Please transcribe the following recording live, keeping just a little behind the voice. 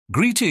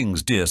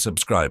Greetings, dear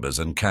subscribers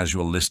and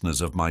casual listeners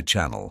of my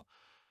channel.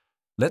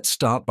 Let's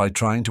start by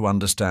trying to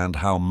understand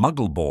how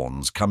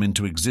Muggle-borns come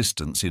into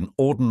existence in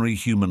ordinary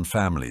human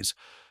families,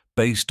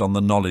 based on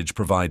the knowledge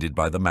provided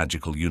by the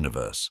magical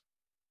universe.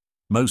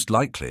 Most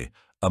likely,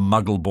 a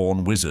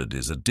Muggle-born wizard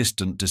is a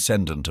distant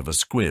descendant of a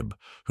squib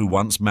who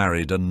once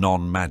married a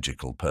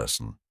non-magical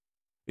person.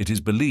 It is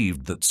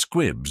believed that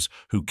squibs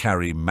who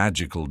carry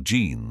magical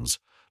genes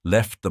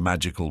left the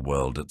magical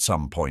world at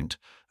some point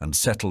and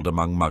settled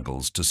among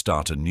Muggles to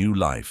start a new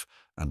life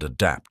and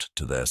adapt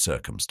to their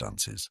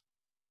circumstances.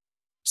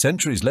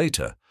 Centuries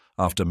later,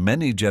 after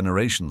many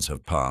generations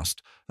have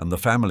passed and the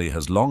family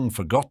has long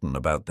forgotten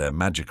about their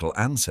magical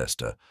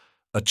ancestor,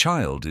 a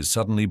child is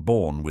suddenly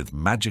born with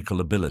magical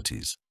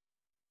abilities.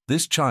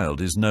 This child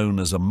is known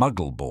as a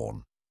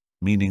Muggle-born,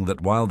 meaning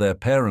that while their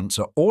parents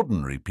are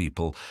ordinary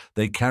people,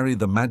 they carry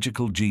the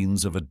magical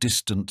genes of a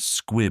distant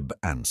squib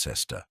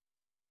ancestor.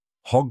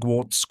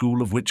 Hogwarts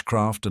School of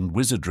Witchcraft and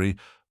Wizardry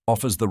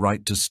offers the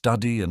right to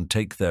study and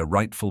take their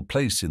rightful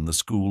place in the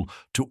school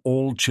to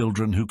all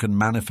children who can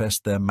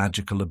manifest their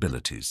magical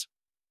abilities.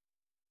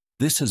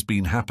 This has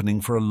been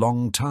happening for a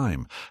long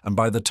time, and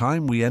by the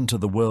time we enter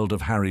the world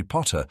of Harry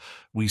Potter,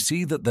 we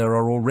see that there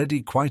are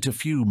already quite a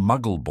few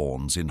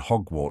Muggle-borns in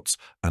Hogwarts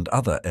and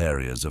other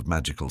areas of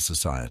magical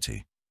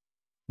society.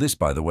 This,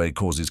 by the way,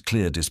 causes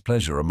clear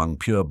displeasure among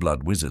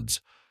pure-blood wizards.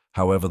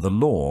 However, the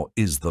law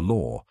is the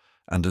law,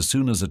 and as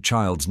soon as a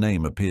child's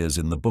name appears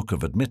in the Book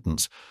of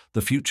Admittance,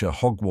 the future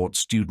Hogwarts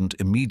student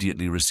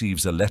immediately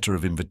receives a letter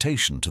of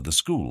invitation to the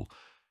school.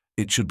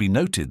 It should be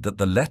noted that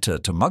the letter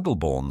to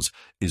Muggle-borns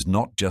is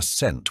not just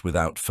sent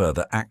without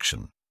further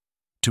action.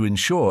 To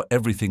ensure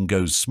everything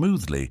goes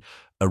smoothly,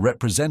 a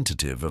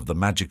representative of the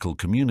magical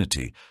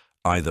community,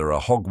 either a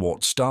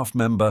Hogwarts staff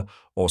member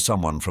or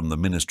someone from the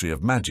Ministry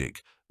of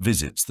Magic,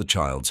 visits the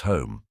child's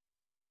home.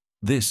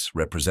 This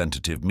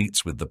representative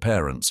meets with the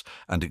parents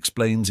and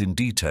explains in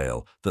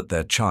detail that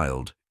their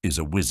child is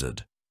a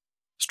wizard.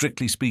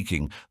 Strictly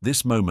speaking,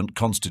 this moment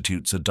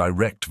constitutes a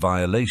direct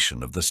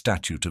violation of the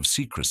Statute of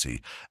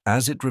Secrecy,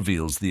 as it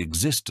reveals the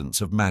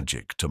existence of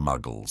magic to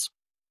Muggles.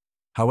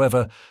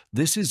 However,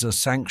 this is a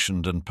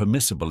sanctioned and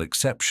permissible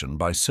exception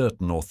by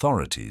certain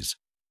authorities.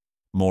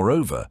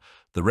 Moreover,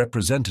 the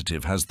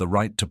representative has the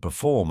right to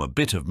perform a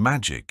bit of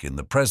magic in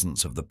the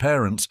presence of the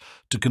parents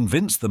to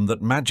convince them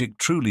that magic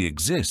truly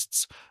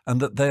exists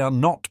and that they are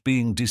not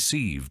being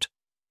deceived.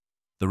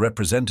 The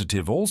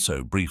representative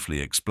also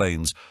briefly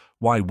explains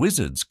why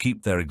wizards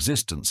keep their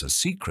existence a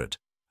secret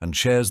and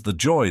shares the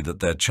joy that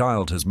their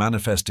child has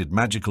manifested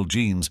magical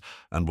genes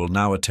and will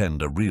now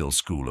attend a real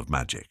school of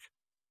magic.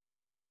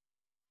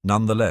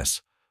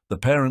 Nonetheless, the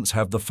parents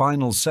have the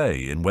final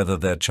say in whether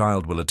their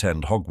child will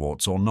attend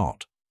Hogwarts or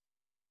not.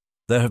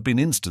 There have been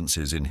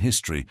instances in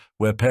history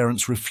where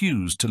parents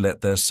refused to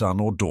let their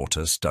son or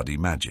daughter study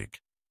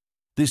magic.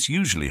 This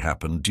usually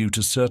happened due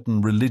to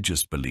certain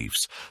religious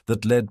beliefs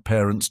that led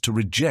parents to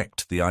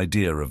reject the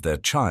idea of their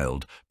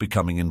child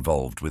becoming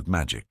involved with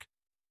magic.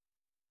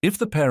 If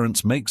the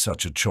parents make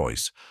such a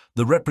choice,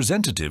 the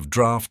representative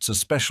drafts a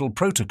special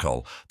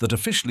protocol that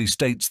officially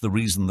states the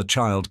reason the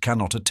child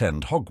cannot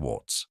attend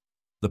Hogwarts.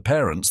 The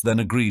parents then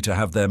agree to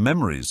have their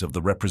memories of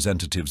the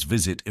representative's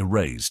visit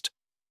erased.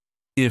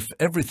 If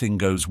everything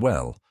goes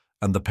well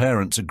and the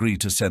parents agree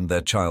to send their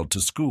child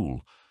to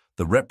school,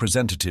 the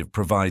representative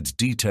provides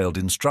detailed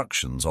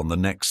instructions on the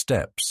next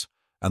steps,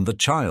 and the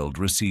child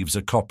receives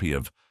a copy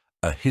of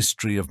A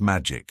History of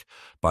Magic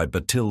by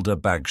Bathilda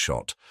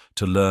Bagshot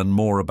to learn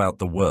more about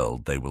the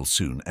world they will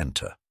soon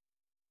enter.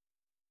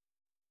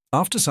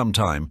 After some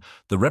time,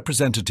 the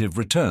representative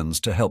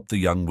returns to help the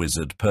young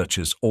wizard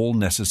purchase all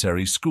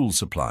necessary school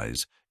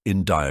supplies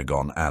in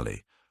Diagon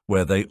Alley,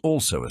 where they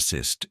also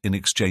assist in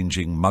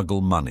exchanging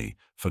Muggle money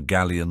for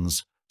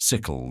galleons,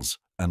 sickles,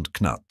 and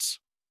knuts.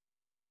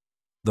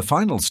 The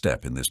final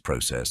step in this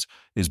process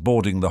is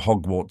boarding the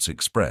Hogwarts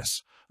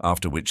Express,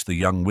 after which the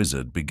young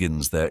wizard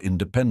begins their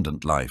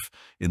independent life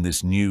in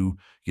this new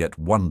yet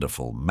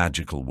wonderful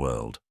magical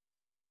world.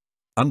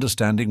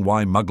 Understanding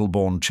why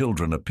Muggle-born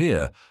children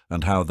appear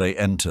and how they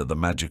enter the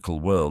magical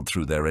world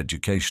through their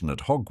education at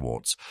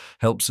Hogwarts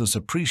helps us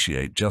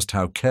appreciate just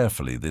how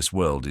carefully this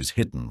world is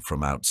hidden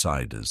from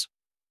outsiders.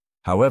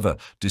 However,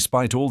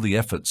 despite all the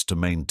efforts to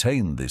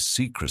maintain this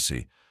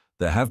secrecy,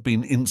 there have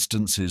been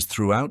instances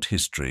throughout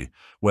history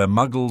where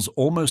Muggles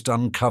almost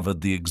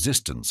uncovered the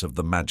existence of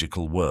the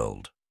magical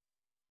world.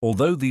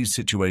 Although these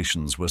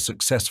situations were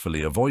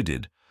successfully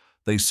avoided,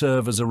 they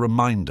serve as a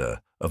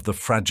reminder of the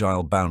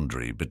fragile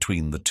boundary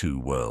between the two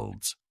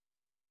worlds.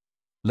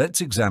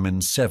 Let's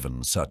examine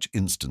 7 such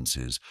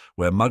instances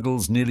where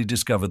Muggles nearly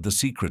discovered the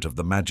secret of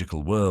the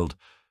magical world,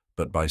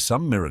 but by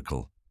some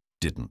miracle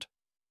didn't.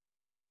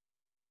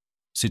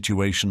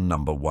 Situation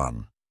number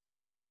 1.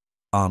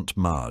 Aunt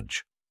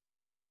Marge.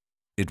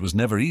 It was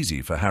never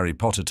easy for Harry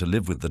Potter to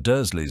live with the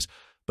Dursleys,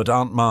 but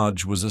Aunt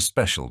Marge was a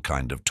special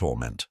kind of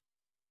torment.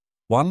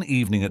 One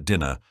evening at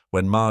dinner,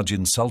 when Marge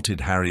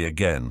insulted Harry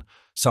again,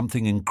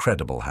 something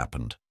incredible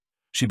happened.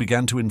 She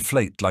began to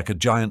inflate like a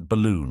giant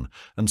balloon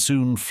and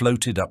soon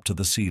floated up to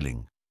the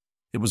ceiling.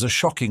 It was a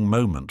shocking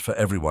moment for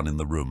everyone in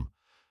the room.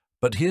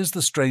 But here's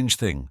the strange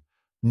thing.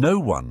 No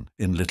one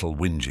in Little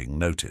Whinging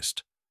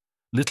noticed.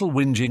 Little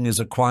Whinging is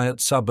a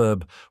quiet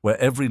suburb where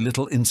every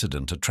little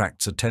incident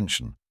attracts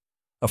attention.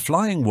 A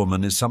flying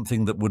woman is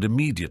something that would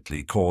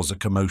immediately cause a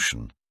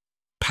commotion.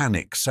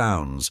 Panic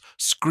sounds,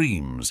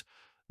 screams,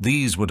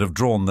 these would have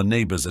drawn the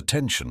neighbors'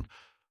 attention.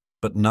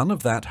 But none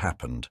of that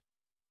happened.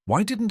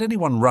 Why didn't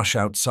anyone rush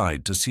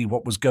outside to see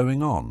what was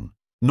going on?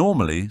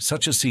 Normally,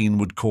 such a scene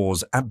would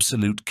cause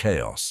absolute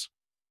chaos.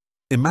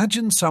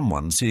 Imagine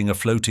someone seeing a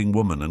floating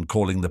woman and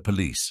calling the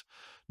police.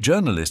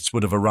 Journalists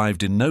would have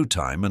arrived in no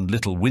time and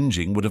Little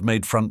Whinging would have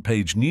made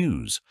front-page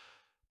news.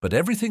 But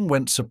everything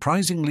went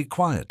surprisingly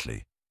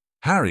quietly.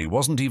 Harry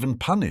wasn't even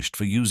punished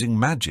for using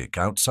magic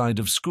outside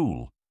of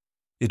school.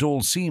 It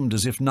all seemed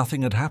as if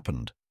nothing had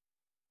happened.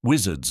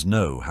 Wizards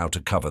know how to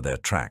cover their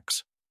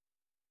tracks.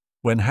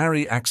 When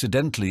Harry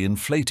accidentally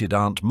inflated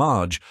Aunt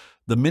Marge,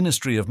 the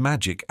Ministry of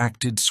Magic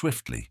acted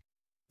swiftly.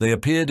 They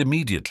appeared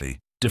immediately,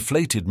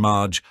 deflated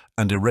Marge,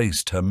 and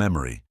erased her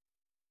memory.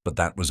 But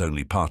that was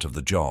only part of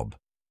the job.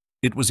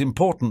 It was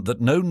important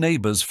that no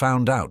neighbors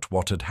found out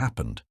what had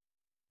happened.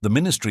 The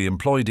Ministry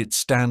employed its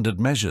standard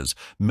measures,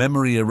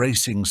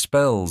 memory-erasing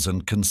spells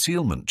and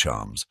concealment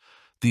charms.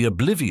 The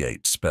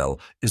Obliviate spell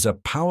is a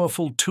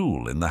powerful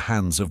tool in the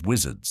hands of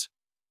wizards.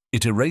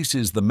 It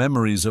erases the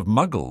memories of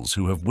Muggles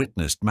who have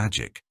witnessed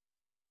magic.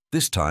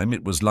 This time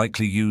it was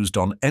likely used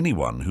on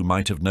anyone who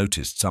might have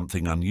noticed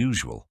something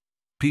unusual.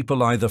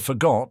 People either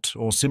forgot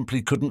or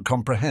simply couldn't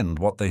comprehend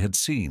what they had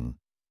seen.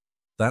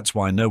 That's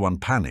why no one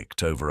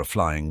panicked over a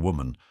flying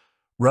woman.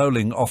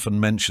 Rowling often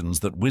mentions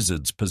that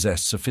wizards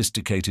possess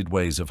sophisticated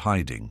ways of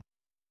hiding.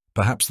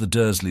 Perhaps the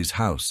Dursleys'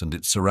 house and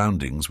its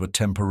surroundings were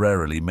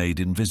temporarily made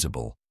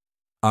invisible.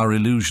 Our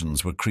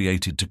illusions were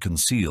created to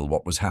conceal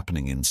what was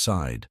happening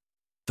inside.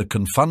 The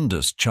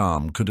Confundus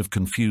charm could have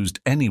confused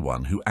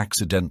anyone who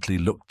accidentally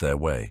looked their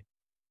way.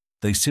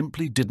 They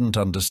simply didn't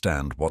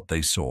understand what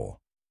they saw.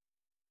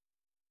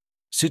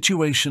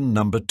 Situation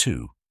number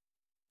 2.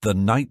 The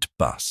Night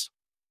Bus.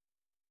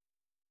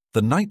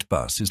 The night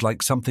bus is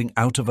like something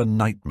out of a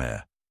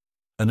nightmare.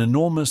 An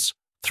enormous,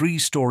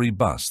 3-story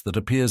bus that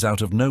appears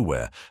out of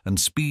nowhere and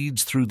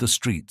speeds through the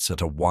streets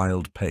at a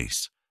wild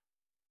pace.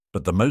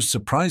 But the most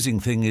surprising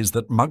thing is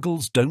that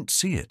Muggles don't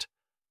see it.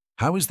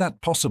 How is that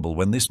possible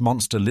when this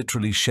monster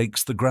literally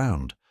shakes the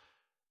ground?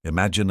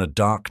 Imagine a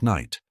dark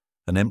night,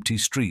 an empty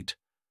street,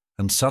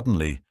 and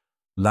suddenly,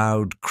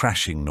 loud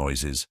crashing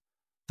noises,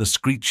 the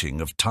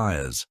screeching of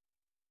tires.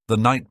 The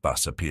night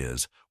bus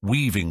appears,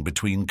 weaving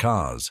between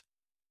cars.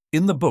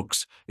 In the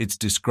books, it's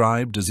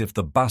described as if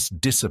the bus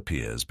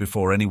disappears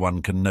before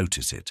anyone can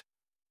notice it.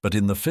 But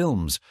in the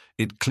films,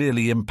 it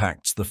clearly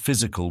impacts the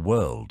physical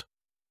world.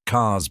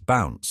 Cars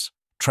bounce,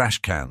 trash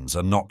cans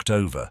are knocked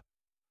over.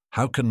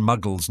 How can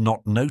Muggles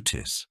not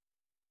notice?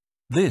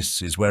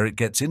 This is where it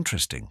gets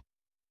interesting.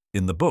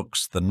 In the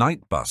books, the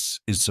night bus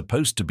is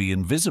supposed to be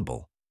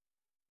invisible.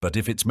 But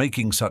if it's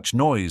making such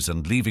noise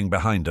and leaving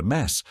behind a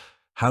mess,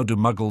 how do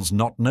Muggles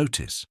not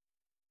notice?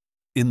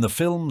 In the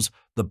films,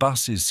 the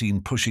bus is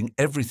seen pushing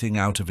everything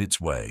out of its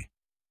way.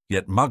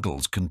 Yet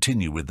Muggles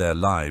continue with their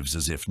lives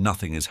as if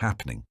nothing is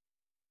happening.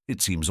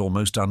 It seems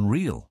almost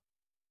unreal.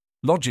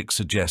 Logic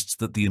suggests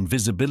that the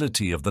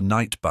invisibility of the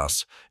night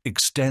bus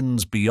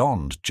extends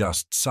beyond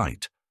just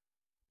sight.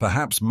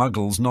 Perhaps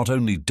Muggles not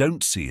only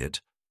don't see it,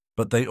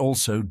 but they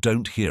also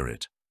don't hear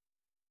it.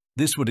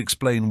 This would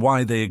explain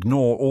why they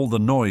ignore all the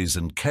noise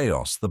and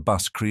chaos the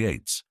bus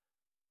creates.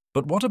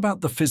 But what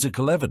about the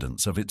physical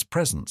evidence of its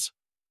presence?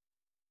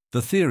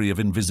 The theory of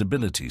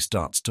invisibility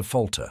starts to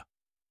falter.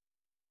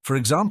 For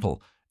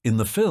example, in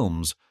the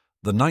films,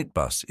 the night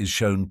bus is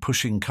shown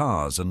pushing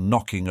cars and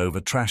knocking over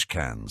trash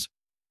cans.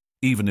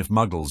 Even if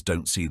Muggles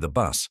don't see the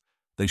bus,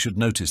 they should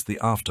notice the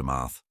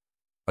aftermath.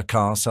 A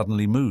car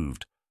suddenly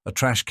moved, a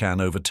trash can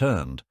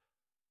overturned.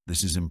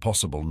 This is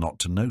impossible not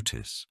to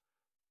notice.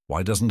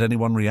 Why doesn't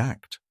anyone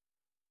react?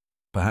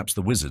 Perhaps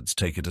the wizards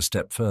take it a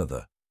step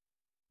further.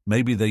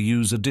 Maybe they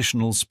use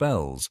additional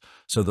spells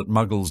so that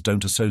Muggles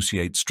don't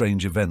associate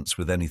strange events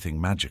with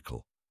anything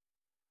magical.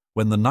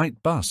 When the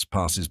night bus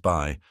passes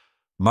by,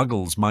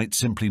 Muggles might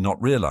simply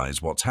not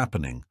realize what's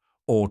happening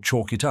or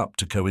chalk it up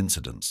to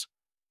coincidence.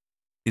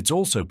 It's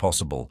also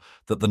possible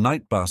that the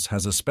night bus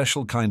has a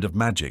special kind of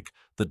magic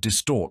that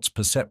distorts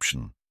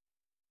perception.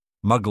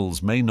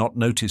 Muggles may not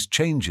notice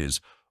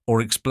changes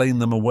or explain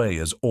them away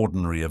as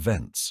ordinary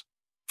events.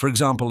 For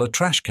example, a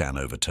trash can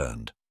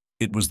overturned.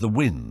 It was the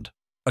wind.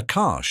 A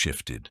car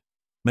shifted.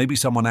 Maybe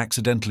someone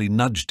accidentally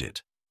nudged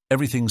it.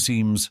 Everything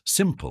seems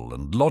simple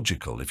and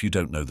logical if you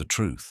don't know the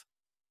truth.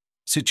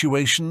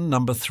 Situation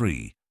number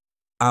 3.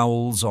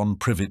 Owls on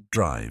Privet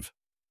Drive.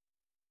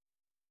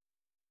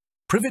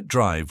 Privet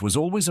Drive was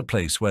always a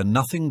place where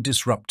nothing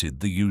disrupted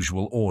the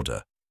usual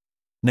order.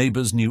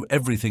 Neighbors knew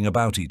everything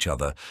about each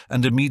other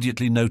and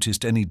immediately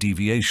noticed any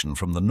deviation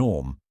from the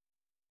norm.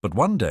 But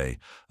one day,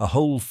 a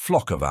whole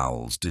flock of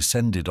owls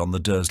descended on the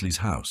Dursleys'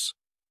 house.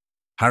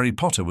 Harry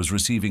Potter was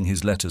receiving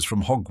his letters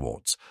from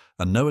Hogwarts,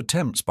 and no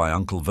attempts by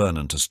Uncle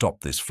Vernon to stop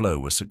this flow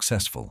were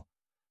successful.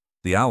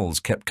 The owls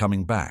kept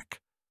coming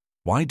back.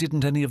 Why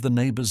didn't any of the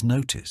neighbours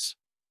notice?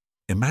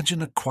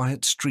 Imagine a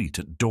quiet street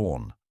at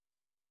dawn.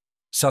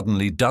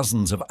 Suddenly,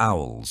 dozens of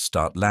owls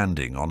start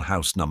landing on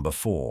house number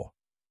 4.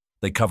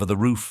 They cover the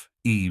roof,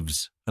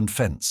 eaves, and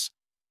fence.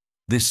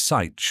 This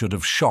sight should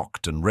have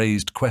shocked and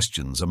raised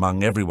questions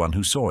among everyone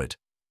who saw it.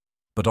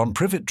 But on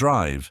Privet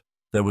Drive,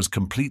 there was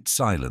complete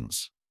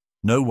silence.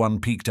 No one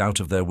peeked out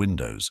of their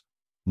windows.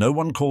 No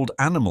one called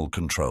animal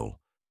control.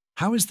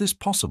 How is this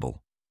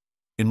possible?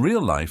 In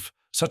real life,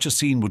 such a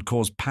scene would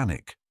cause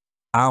panic.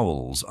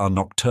 Owls are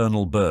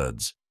nocturnal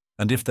birds,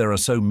 and if there are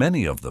so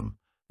many of them,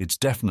 it's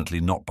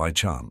definitely not by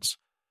chance.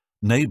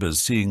 Neighbours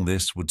seeing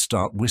this would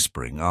start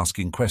whispering,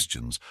 asking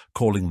questions,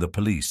 calling the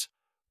police.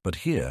 But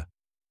here,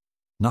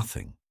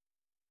 nothing.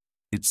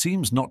 It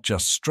seems not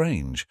just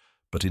strange,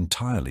 but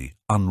entirely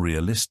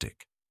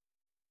unrealistic.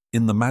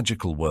 In the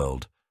magical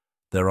world,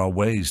 there are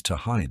ways to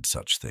hide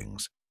such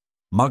things.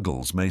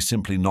 Muggles may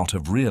simply not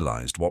have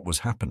realized what was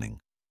happening.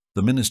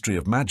 The Ministry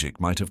of Magic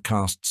might have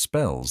cast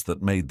spells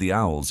that made the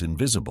owls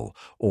invisible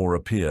or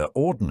appear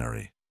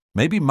ordinary.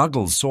 Maybe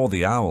Muggles saw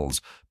the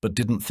owls but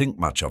didn't think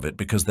much of it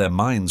because their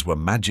minds were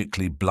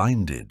magically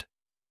blinded.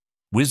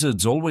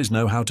 Wizards always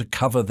know how to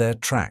cover their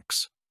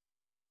tracks.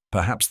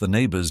 Perhaps the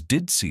neighbours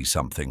did see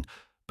something,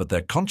 but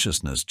their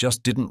consciousness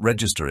just didn't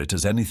register it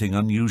as anything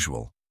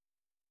unusual.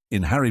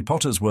 In Harry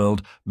Potter's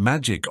world,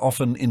 magic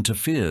often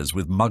interferes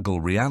with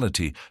Muggle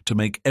reality to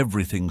make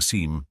everything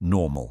seem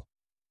normal.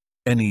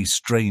 Any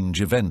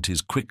strange event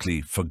is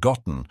quickly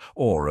forgotten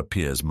or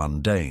appears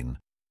mundane.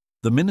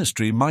 The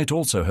Ministry might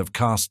also have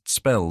cast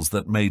spells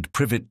that made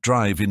Privet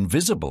Drive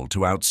invisible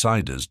to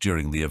outsiders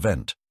during the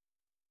event.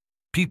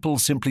 People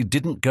simply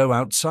didn't go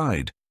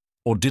outside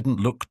or didn't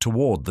look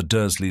toward the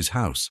Dursleys'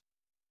 house.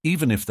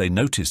 Even if they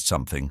noticed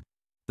something,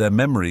 their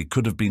memory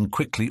could have been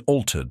quickly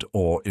altered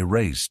or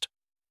erased.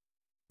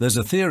 There's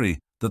a theory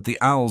that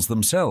the owls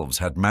themselves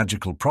had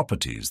magical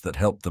properties that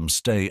helped them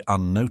stay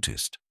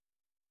unnoticed.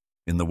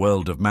 In the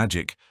world of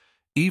magic,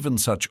 even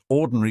such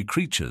ordinary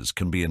creatures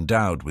can be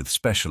endowed with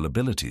special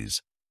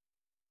abilities.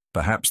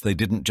 Perhaps they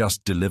didn't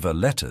just deliver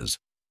letters,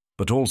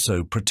 but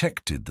also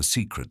protected the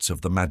secrets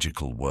of the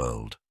magical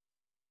world.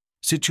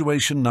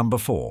 Situation number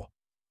 4.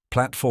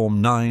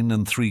 Platform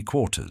 9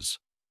 3/4.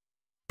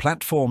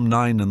 Platform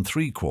 9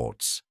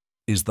 3/4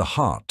 is the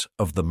heart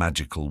of the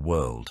magical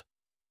world.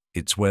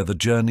 It's where the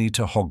journey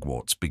to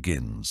Hogwarts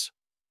begins.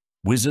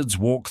 Wizards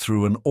walk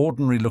through an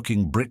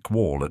ordinary-looking brick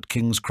wall at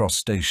King's Cross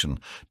Station,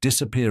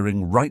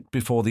 disappearing right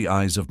before the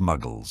eyes of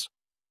Muggles.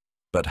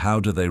 But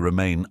how do they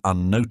remain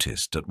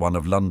unnoticed at one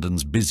of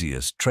London's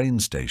busiest train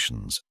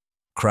stations?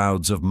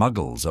 Crowds of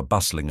Muggles are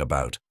bustling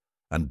about,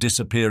 and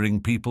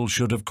disappearing people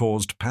should have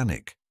caused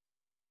panic.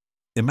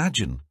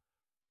 Imagine,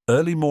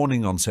 early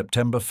morning on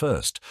September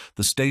 1st,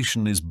 the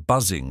station is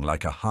buzzing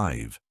like a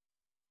hive.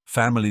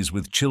 Families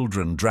with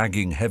children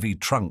dragging heavy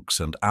trunks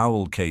and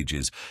owl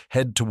cages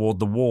head toward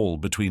the wall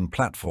between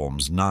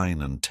platforms 9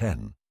 and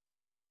 10.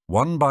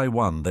 One by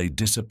one they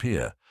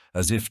disappear,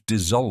 as if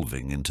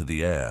dissolving into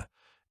the air.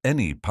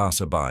 Any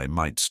passerby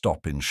might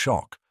stop in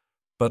shock,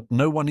 but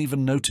no one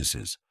even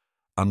notices.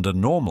 Under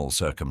normal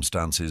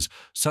circumstances,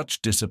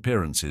 such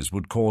disappearances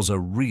would cause a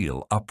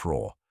real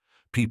uproar.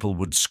 People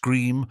would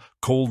scream,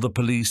 call the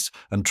police,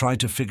 and try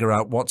to figure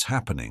out what's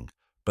happening.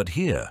 But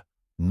here,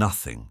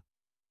 nothing.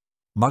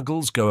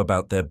 Muggles go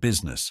about their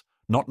business,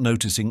 not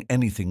noticing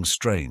anything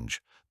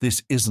strange.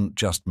 This isn't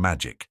just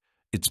magic,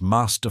 it's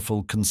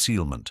masterful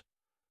concealment.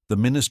 The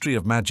Ministry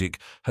of Magic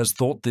has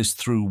thought this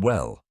through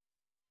well.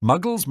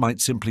 Muggles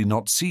might simply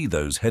not see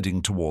those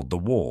heading toward the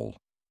wall,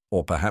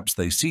 or perhaps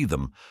they see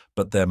them,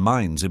 but their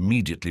minds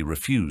immediately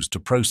refuse to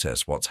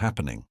process what's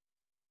happening.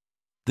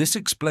 This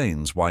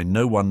explains why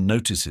no one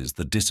notices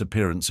the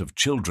disappearance of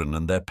children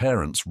and their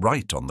parents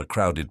right on the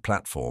crowded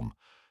platform.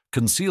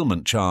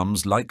 Concealment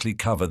charms likely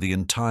cover the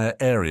entire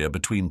area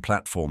between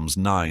platforms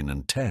 9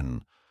 and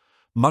 10.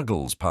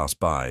 Muggles pass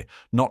by,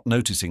 not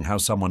noticing how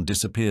someone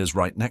disappears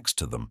right next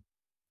to them.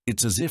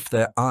 It's as if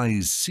their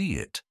eyes see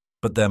it,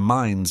 but their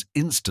minds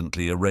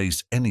instantly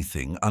erase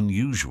anything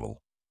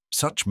unusual.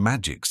 Such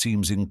magic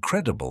seems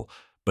incredible,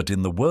 but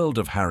in the world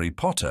of Harry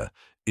Potter,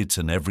 it's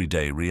an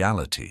everyday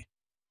reality.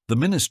 The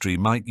Ministry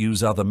might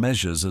use other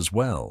measures as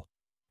well.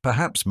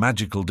 Perhaps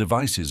magical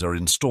devices are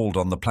installed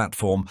on the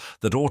platform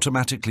that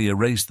automatically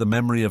erase the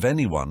memory of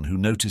anyone who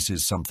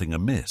notices something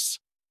amiss.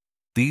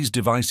 These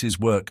devices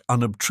work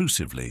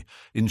unobtrusively,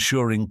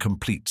 ensuring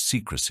complete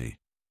secrecy.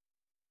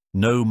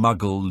 No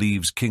Muggle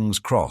leaves King's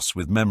Cross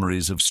with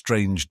memories of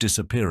strange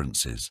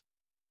disappearances.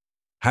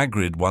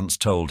 Hagrid once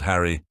told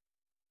Harry,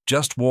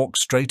 "Just walk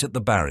straight at the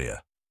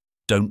barrier.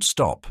 Don't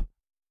stop."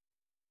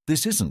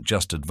 This isn't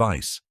just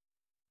advice.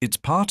 It's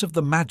part of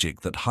the magic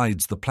that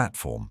hides the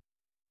platform.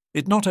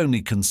 It not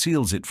only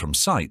conceals it from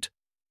sight,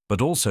 but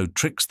also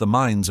tricks the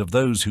minds of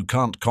those who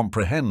can't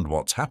comprehend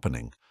what's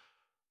happening.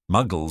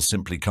 Muggles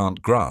simply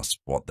can't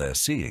grasp what they're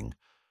seeing.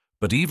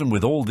 But even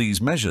with all these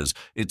measures,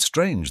 it's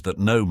strange that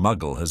no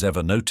Muggle has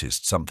ever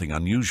noticed something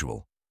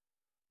unusual.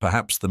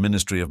 Perhaps the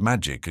Ministry of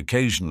Magic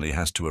occasionally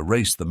has to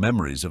erase the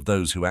memories of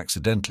those who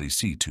accidentally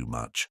see too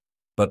much.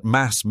 But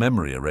mass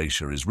memory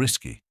erasure is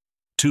risky.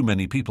 Too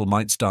many people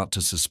might start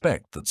to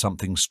suspect that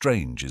something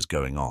strange is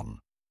going on.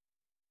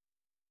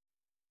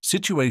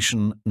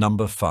 Situation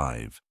number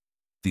 5.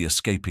 The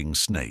escaping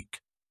snake.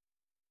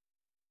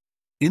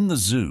 In the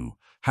zoo,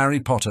 Harry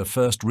Potter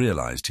first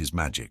realized his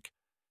magic.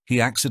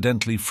 He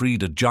accidentally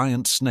freed a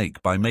giant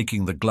snake by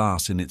making the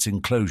glass in its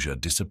enclosure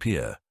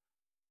disappear.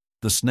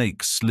 The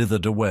snake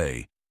slithered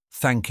away,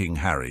 thanking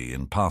Harry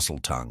in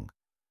Parseltongue.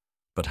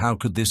 But how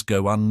could this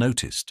go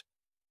unnoticed?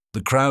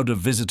 The crowd of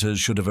visitors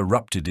should have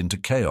erupted into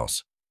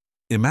chaos.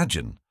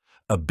 Imagine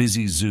a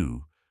busy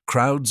zoo,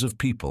 crowds of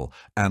people,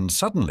 and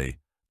suddenly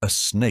a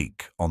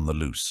snake on the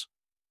loose.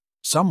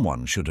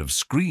 Someone should have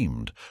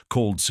screamed,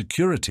 called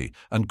security,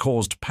 and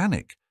caused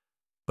panic.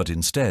 But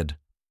instead,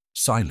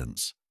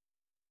 silence.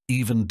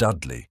 Even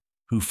Dudley,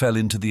 who fell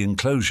into the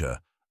enclosure,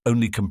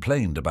 only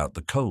complained about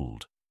the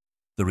cold.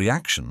 The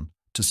reaction,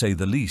 to say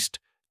the least,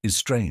 is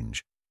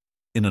strange.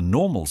 In a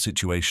normal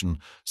situation,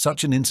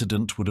 such an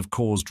incident would have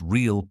caused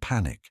real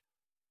panic.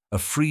 A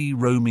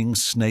free-roaming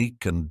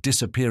snake and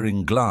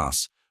disappearing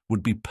glass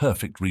would be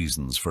perfect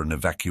reasons for an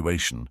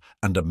evacuation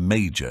and a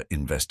major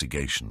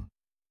investigation.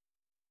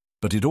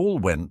 But it all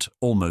went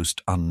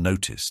almost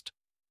unnoticed.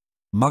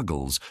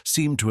 Muggles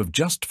seemed to have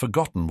just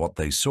forgotten what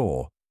they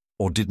saw,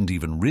 or didn't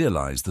even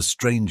realize the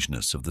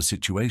strangeness of the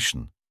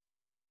situation.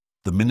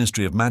 The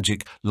Ministry of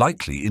Magic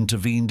likely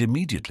intervened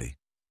immediately.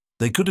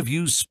 They could have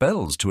used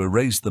spells to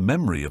erase the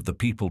memory of the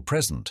people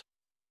present.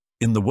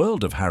 In the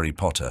world of Harry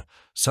Potter,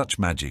 such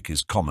magic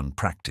is common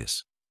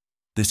practice.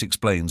 This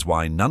explains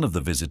why none of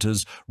the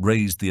visitors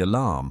raised the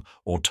alarm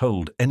or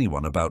told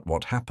anyone about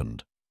what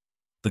happened.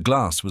 The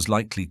glass was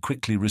likely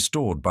quickly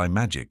restored by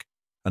magic,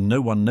 and no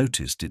one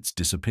noticed its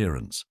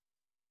disappearance.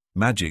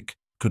 Magic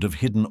could have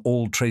hidden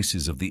all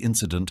traces of the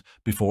incident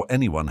before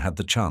anyone had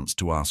the chance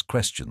to ask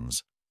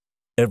questions.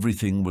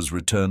 Everything was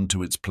returned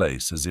to its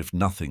place as if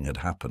nothing had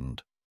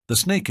happened. The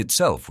snake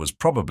itself was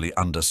probably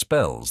under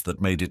spells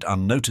that made it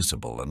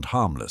unnoticeable and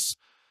harmless.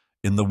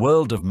 In the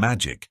world of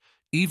magic,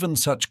 even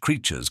such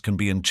creatures can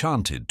be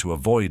enchanted to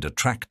avoid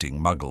attracting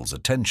Muggles'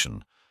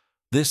 attention.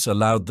 This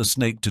allowed the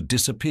snake to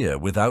disappear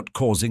without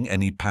causing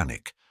any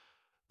panic.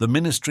 The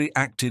Ministry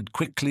acted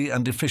quickly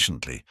and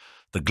efficiently.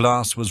 The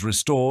glass was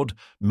restored,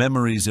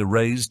 memories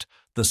erased,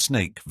 the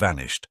snake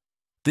vanished.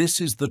 This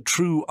is the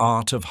true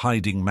art of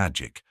hiding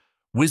magic.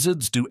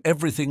 Wizards do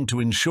everything to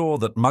ensure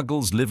that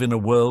Muggles live in a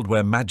world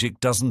where magic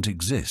doesn't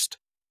exist.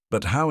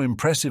 But how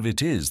impressive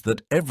it is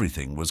that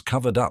everything was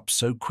covered up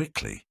so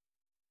quickly.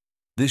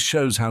 This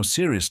shows how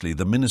seriously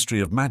the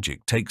Ministry of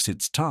Magic takes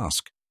its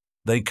task.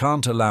 They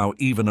can't allow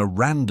even a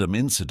random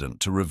incident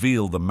to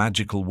reveal the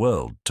magical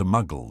world to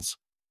Muggles.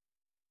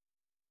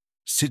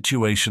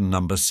 Situation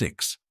number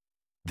 6.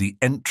 The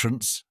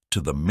entrance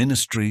to the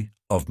Ministry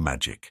of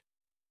Magic.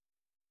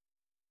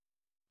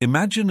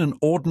 Imagine an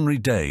ordinary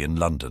day in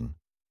London.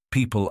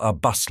 People are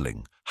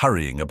bustling,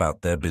 hurrying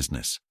about their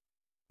business.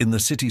 In the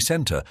city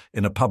centre,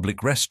 in a public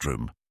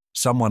restroom,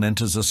 someone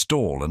enters a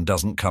stall and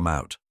doesn't come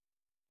out.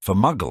 For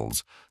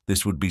Muggles,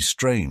 this would be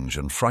strange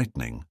and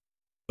frightening.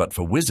 But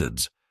for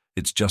wizards,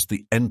 it's just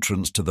the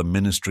entrance to the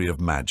Ministry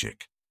of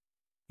Magic.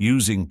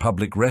 Using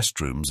public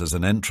restrooms as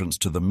an entrance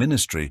to the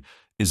Ministry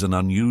is an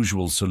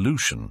unusual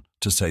solution,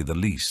 to say the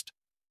least.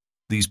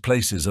 These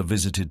places are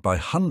visited by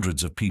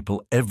hundreds of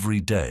people every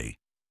day.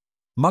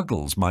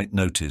 Muggles might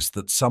notice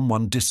that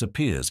someone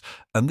disappears,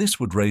 and this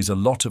would raise a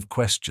lot of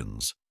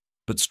questions.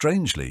 But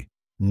strangely,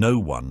 no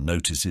one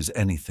notices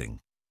anything.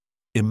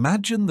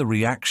 Imagine the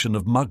reaction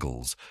of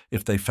Muggles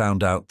if they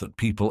found out that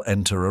people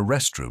enter a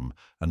restroom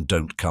and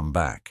don't come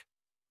back.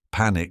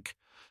 Panic,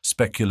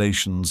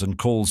 speculations, and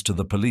calls to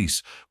the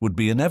police would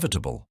be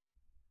inevitable.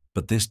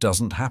 But this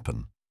doesn't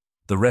happen.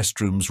 The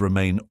restrooms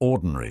remain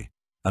ordinary,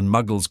 and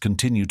Muggles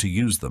continue to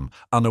use them,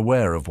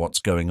 unaware of what's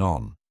going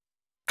on.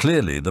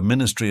 Clearly, the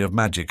Ministry of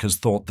Magic has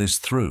thought this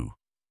through.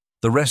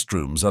 The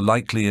restrooms are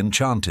likely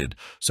enchanted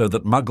so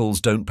that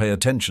Muggles don't pay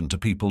attention to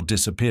people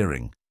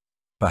disappearing.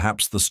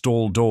 Perhaps the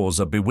stall doors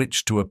are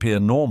bewitched to appear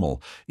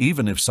normal,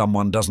 even if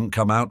someone doesn't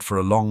come out for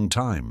a long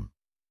time.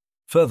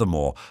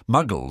 Furthermore,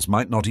 Muggles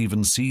might not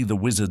even see the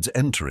wizards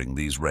entering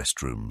these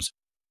restrooms.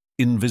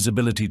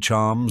 Invisibility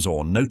charms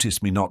or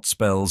notice-me-not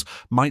spells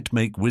might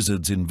make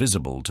wizards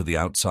invisible to the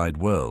outside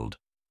world.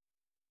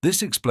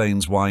 This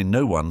explains why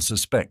no one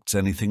suspects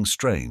anything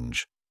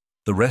strange.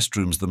 The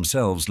restrooms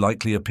themselves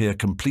likely appear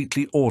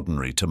completely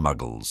ordinary to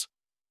Muggles.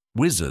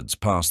 Wizards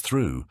pass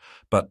through,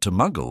 but to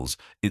Muggles,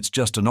 it's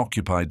just an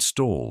occupied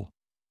stall.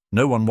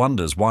 No one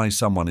wonders why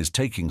someone is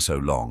taking so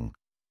long.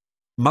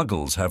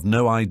 Muggles have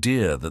no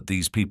idea that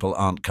these people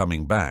aren't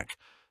coming back.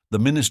 The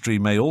Ministry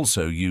may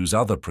also use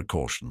other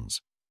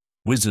precautions.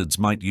 Wizards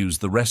might use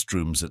the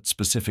restrooms at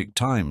specific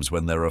times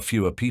when there are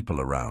fewer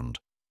people around.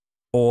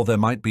 Or there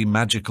might be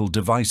magical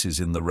devices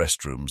in the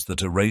restrooms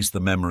that erase the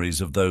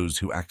memories of those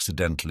who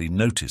accidentally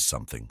notice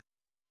something.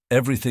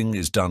 Everything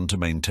is done to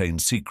maintain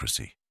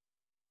secrecy.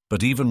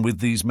 But even with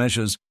these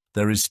measures,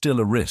 there is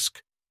still a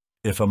risk.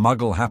 If a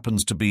Muggle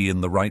happens to be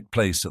in the right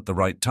place at the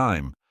right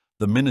time,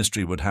 the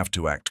Ministry would have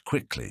to act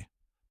quickly.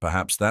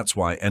 Perhaps that's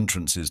why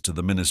entrances to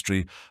the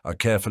Ministry are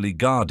carefully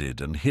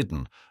guarded and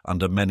hidden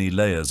under many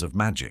layers of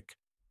magic.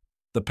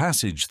 The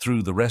passage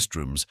through the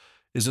restrooms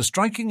is a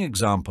striking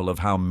example of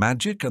how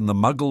magic and the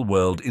Muggle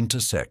world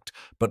intersect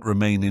but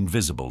remain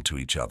invisible to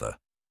each other.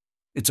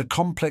 It's a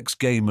complex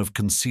game of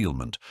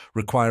concealment,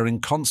 requiring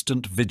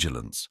constant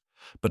vigilance.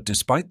 But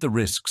despite the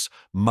risks,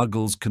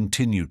 Muggles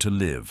continue to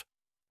live,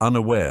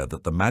 unaware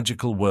that the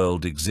magical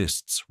world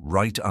exists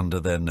right under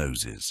their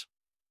noses.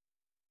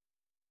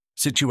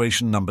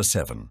 Situation number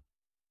 7.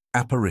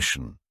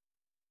 Apparition.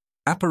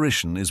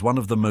 Apparition is one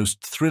of the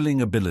most thrilling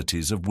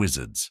abilities of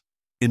wizards.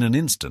 In an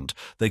instant,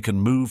 they can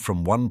move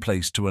from one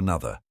place to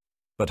another.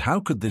 But how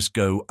could this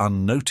go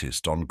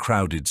unnoticed on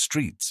crowded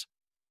streets?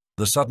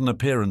 The sudden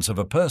appearance of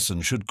a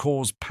person should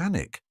cause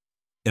panic.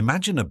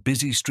 Imagine a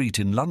busy street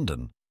in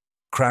London.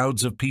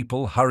 Crowds of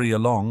people hurry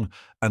along,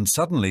 and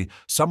suddenly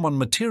someone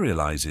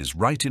materializes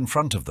right in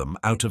front of them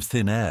out of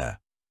thin air.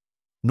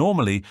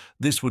 Normally,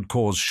 this would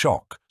cause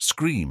shock,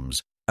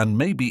 screams, and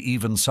maybe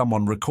even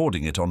someone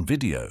recording it on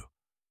video.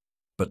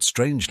 But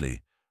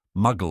strangely,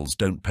 Muggles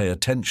don't pay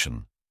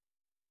attention.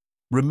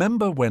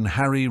 Remember when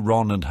Harry,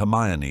 Ron, and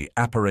Hermione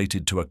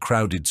apparated to a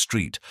crowded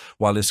street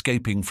while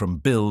escaping from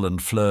Bill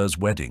and Fleur's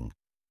wedding?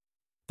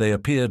 They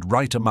appeared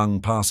right among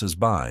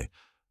passers-by,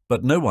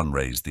 but no one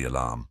raised the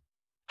alarm.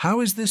 How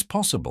is this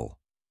possible?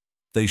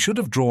 They should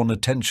have drawn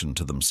attention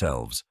to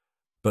themselves,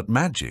 but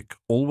magic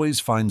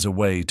always finds a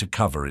way to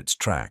cover its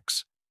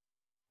tracks.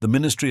 The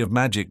Ministry of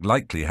Magic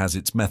likely has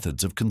its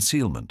methods of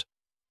concealment.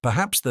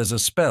 Perhaps there's a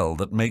spell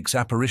that makes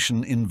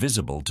apparition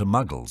invisible to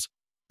Muggles.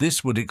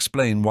 This would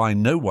explain why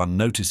no one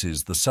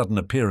notices the sudden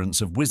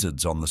appearance of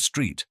wizards on the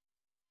street.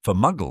 For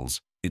Muggles,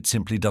 it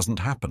simply doesn't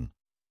happen.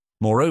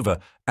 Moreover,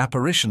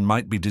 apparition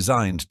might be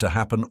designed to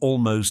happen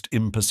almost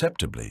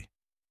imperceptibly.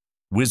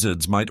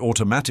 Wizards might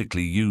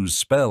automatically use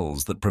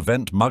spells that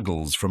prevent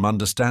Muggles from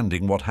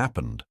understanding what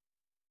happened.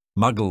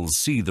 Muggles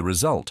see the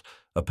result,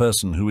 a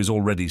person who is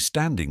already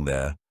standing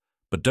there,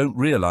 but don't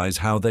realize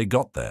how they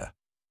got there.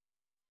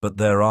 But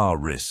there are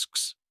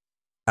risks.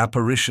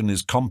 Apparition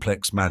is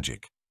complex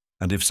magic,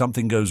 and if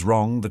something goes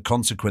wrong, the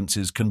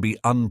consequences can be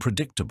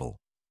unpredictable.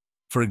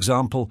 For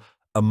example,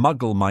 a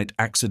Muggle might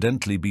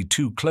accidentally be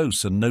too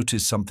close and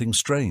notice something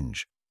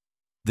strange.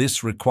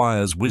 This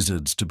requires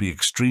wizards to be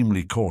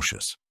extremely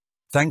cautious.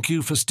 Thank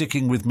you for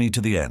sticking with me to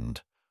the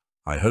end.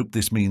 I hope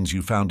this means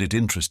you found it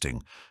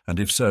interesting, and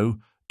if so,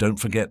 don't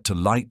forget to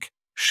like,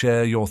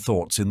 share your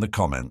thoughts in the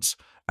comments,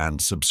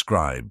 and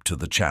subscribe to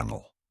the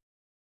channel.